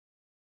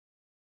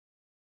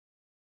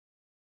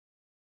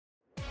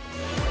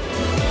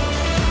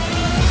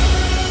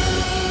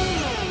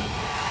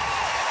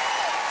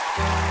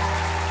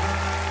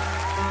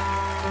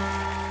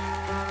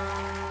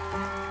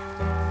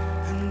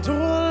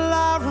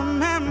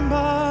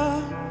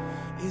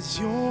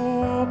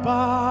your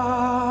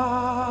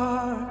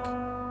back,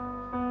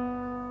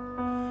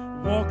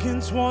 walking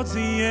towards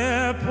the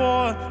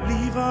airport,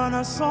 leaving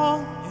us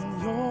all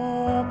in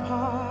your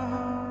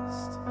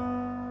past.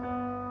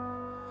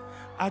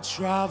 I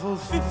traveled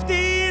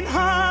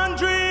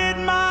 1,500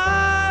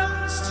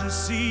 miles to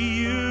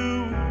see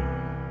you.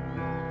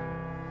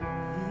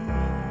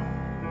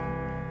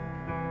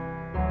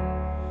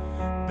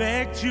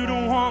 Begged you to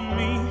want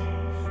me,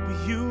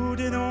 but you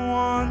didn't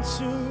want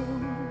to.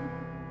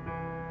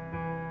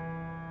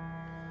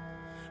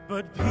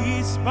 But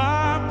piece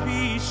by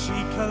piece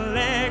she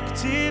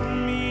collected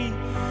me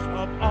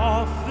up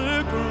off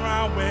the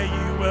ground where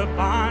you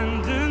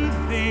abandoned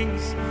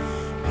things.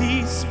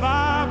 Piece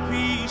by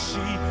piece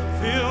she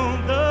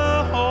filled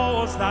the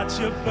holes that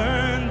you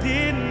burned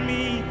in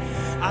me.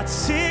 At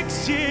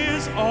 6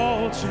 years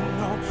old, you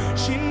know,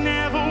 she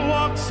never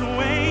walks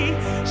away.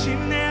 She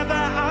never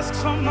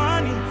asks for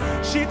money.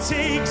 She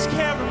takes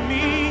care of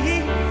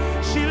me.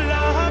 She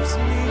loves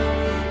me.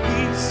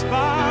 Piece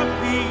by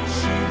piece,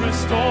 she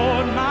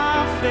restored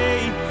my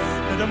faith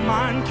that a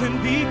man can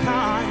be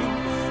kind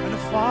and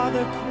a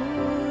father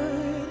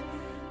could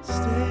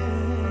stay.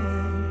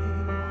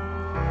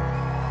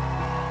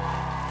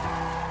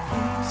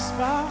 Piece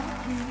by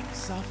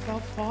piece, I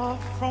fell far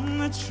from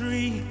the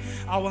tree.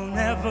 I will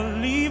never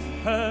leave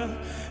her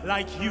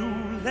like you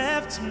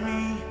left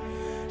me.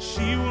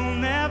 She will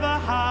never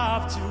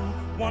have to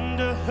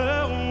wonder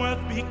her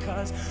worth,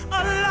 because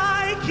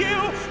unlike you,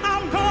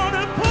 I'm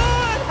gonna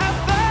put her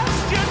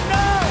first, you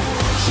know.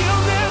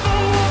 She'll never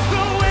walk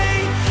away.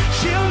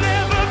 She'll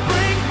never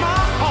break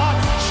my heart.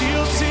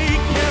 She'll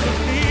take care of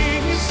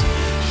things.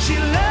 She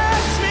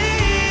loves me.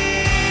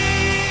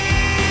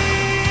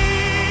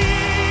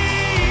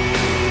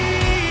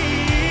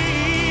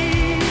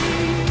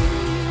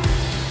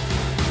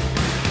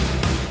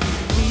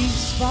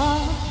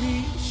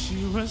 She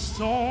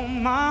restored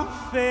my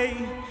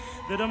faith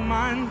that a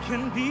man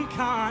can be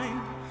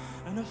kind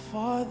and a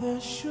father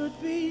should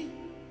be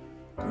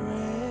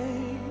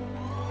great.